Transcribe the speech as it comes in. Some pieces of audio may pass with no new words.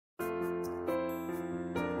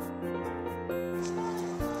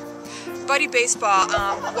Buddy Baseball,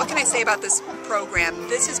 what can I say about this program?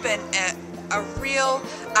 This has been a real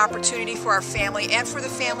opportunity for our family and for the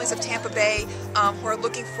families of Tampa Bay who are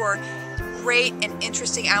looking for great and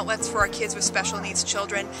interesting outlets for our kids with special needs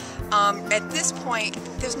children. At this point,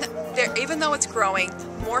 even though it's growing,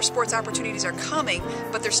 more sports opportunities are coming,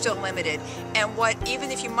 but they're still limited. And even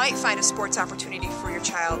if you might find a sports opportunity for your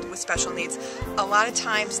child with special needs, a lot of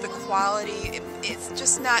times the quality is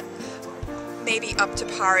just not maybe up to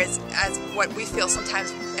par as what we feel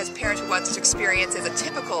sometimes as parents who want to experience as a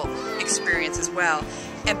typical experience as well.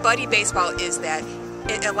 And Buddy Baseball is that.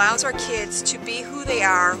 It allows our kids to be who they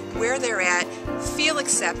are, where they're at, feel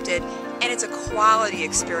accepted, and it's a quality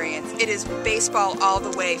experience. It is baseball all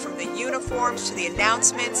the way, from the uniforms to the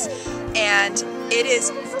announcements, and it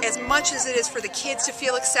is, as much as it is for the kids to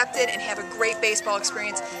feel accepted and have a great baseball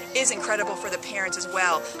experience, is incredible for the parents as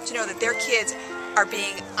well, to know that their kids are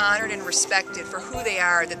being honored and respected for who they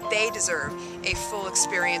are, that they deserve a full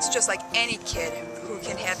experience, just like any kid who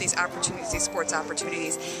can have these opportunities, these sports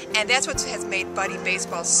opportunities. And that's what has made Buddy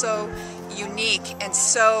Baseball so unique and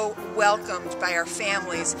so welcomed by our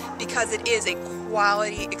families, because it is a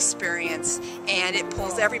quality experience and it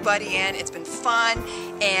pulls everybody in. It's been fun,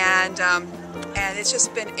 and it's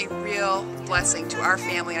just been a real blessing to our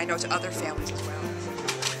family, and I know to other families as well.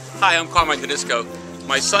 Hi, I'm Carmine Tedisco.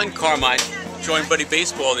 My son Carmine joined Buddy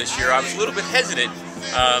Baseball this year. I was a little bit hesitant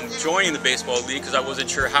joining the baseball league because I wasn't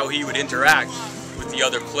sure how he would interact with the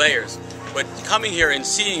other players. But coming here and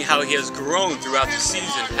seeing how he has grown throughout the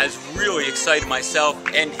season has really excited myself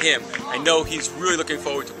and him. I know he's really looking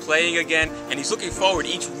forward to playing again, and he's looking forward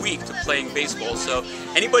each week to playing baseball. So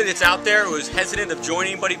anybody that's out there who is hesitant of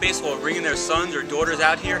joining Buddy Baseball or bringing their sons or daughters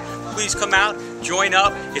out here, please come out, join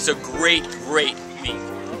up. It's a great, great league.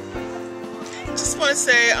 Just want to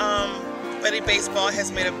say Buddy Baseball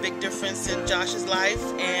has made a big difference in Josh's life,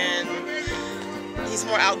 and he's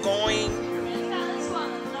more outgoing.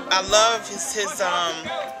 I love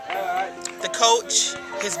the coach,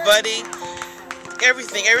 his buddy,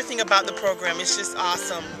 everything about the program. It's just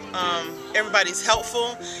awesome. Everybody's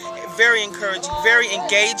helpful, very encouraging, very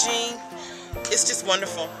engaging. It's just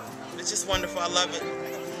wonderful. It's just wonderful. I love it.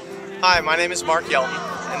 Hi, my name is Mark Yelton,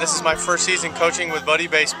 and this is my first season coaching with Buddy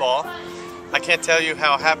Baseball. I can't tell you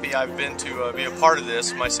how happy I've been to be a part of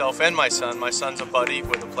this, myself and my son. My son's a buddy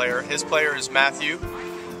with a player. His player is Matthew,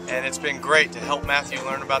 and it's been great to help Matthew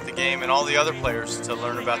learn about the game and all the other players to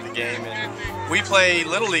learn about the game. And we play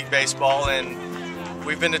Little League Baseball, and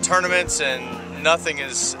we've been to tournaments, and nothing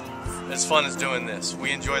is as fun as doing this.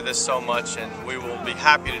 We enjoy this so much, and we will be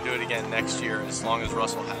happy to do it again next year as long as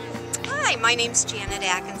Russell has it. Hi, my name's Janet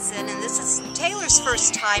Atkinson, and this is Taylor's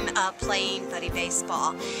first time playing Buddy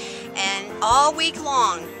Baseball. And all week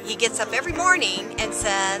long, he gets up every morning and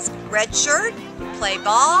says, red shirt, play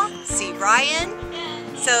ball, see Ryan.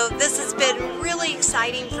 So this has been really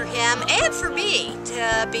exciting for him and for me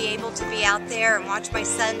to be able to be out there and watch my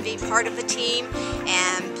son be part of the team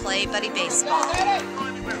and play Buddy Baseball.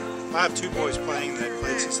 I have two boys playing that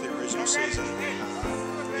played since the original season.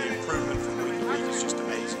 The improvement from week to week is just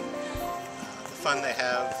amazing. The fun they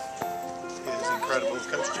have is incredible.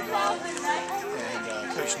 Coach Jamal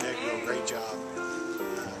and Coach Nick do a great job.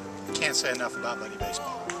 Can't say enough about Buddy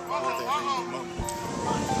Baseball. Worth every moment.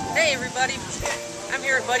 Hey everybody, I'm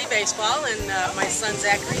here at Buddy Baseball, and my son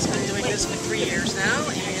Zachary's been doing this for 3 years now,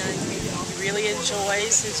 and he really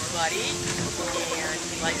enjoys his buddy, and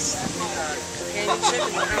he likes the companionship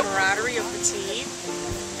and the camaraderie of the team,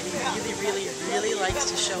 and he really likes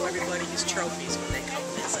to show everybody his trophies when they come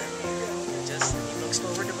visit. He looks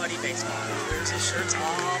forward to Buddy Baseball. He wears his shirts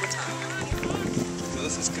all the time. So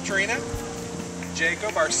this is Katrina,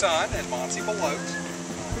 Jacob, our son, and Monty Belote.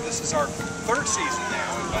 This is our third season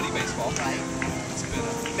now in Buddy Baseball. It's been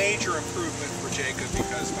a major improvement for Jacob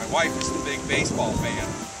because my wife is a big baseball fan.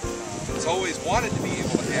 He's always wanted to be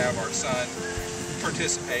able to have our son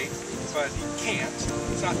participate, but he can't.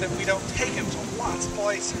 It's not that we don't take him to lots of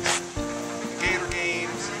places. Gator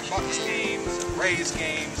games, Bucks games, Rays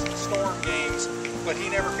games, Storm games, but he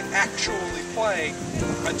never can actually play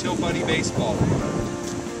until Buddy Baseball.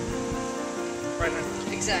 Right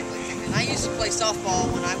now. Exactly. And I used to play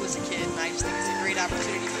softball when I was a kid, and I just think it's a great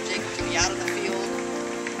opportunity for Jacob to be out in the field,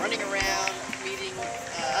 running around, meeting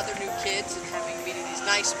other new kids, and meeting these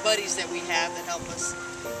nice buddies that we have that help us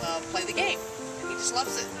play the game. And he just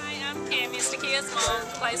loves it. Hi, I'm Cammy, Stakia's mom,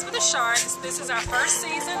 plays for the Sharks. This is our first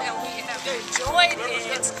season, and we have enjoyed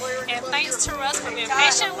it. And thanks to Russ for being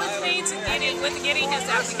patient with me to getting his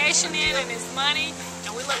application in and his money.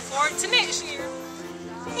 And we look forward to next year.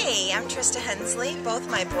 Hey, I'm Trista Hensley. Both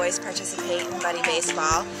my boys participate in Buddy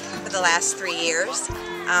Baseball for the last 3 years.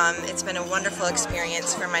 It's been a wonderful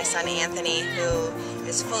experience for my son Anthony, who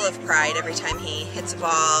is full of pride every time he hits a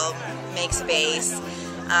ball, makes a base.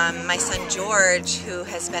 My son George, who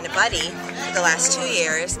has been a buddy for the last 2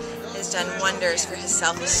 years, has done wonders for his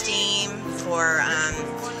self-esteem, for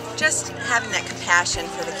just having that compassion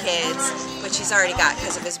for the kids, which he's already got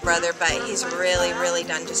because of his brother, but he's really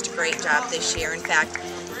done just a great job this year. In fact,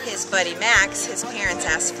 his buddy Max, his parents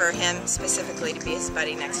asked for him specifically to be his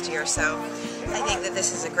buddy next year, so I think that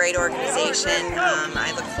this is a great organization.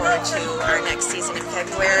 I look forward to our next season in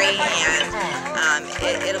February, and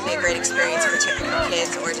it'll be a great experience for typical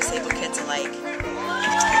kids or disabled kids alike.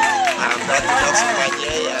 I'm Dr. Nelson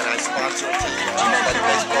Vanier, and I sponsor a team on the Buddy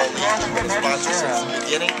Baseball League. I've been a sponsor since the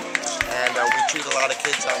beginning, and we treat a lot of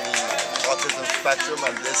kids on the autism spectrum,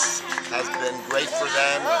 and this has been great for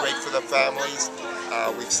them, great for their families.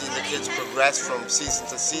 We've seen the kids progress from season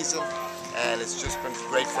to season, and it's just been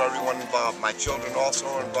great for everyone involved. My children also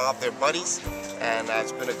are involved, they're buddies, and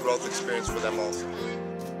it's been a growth experience for them also.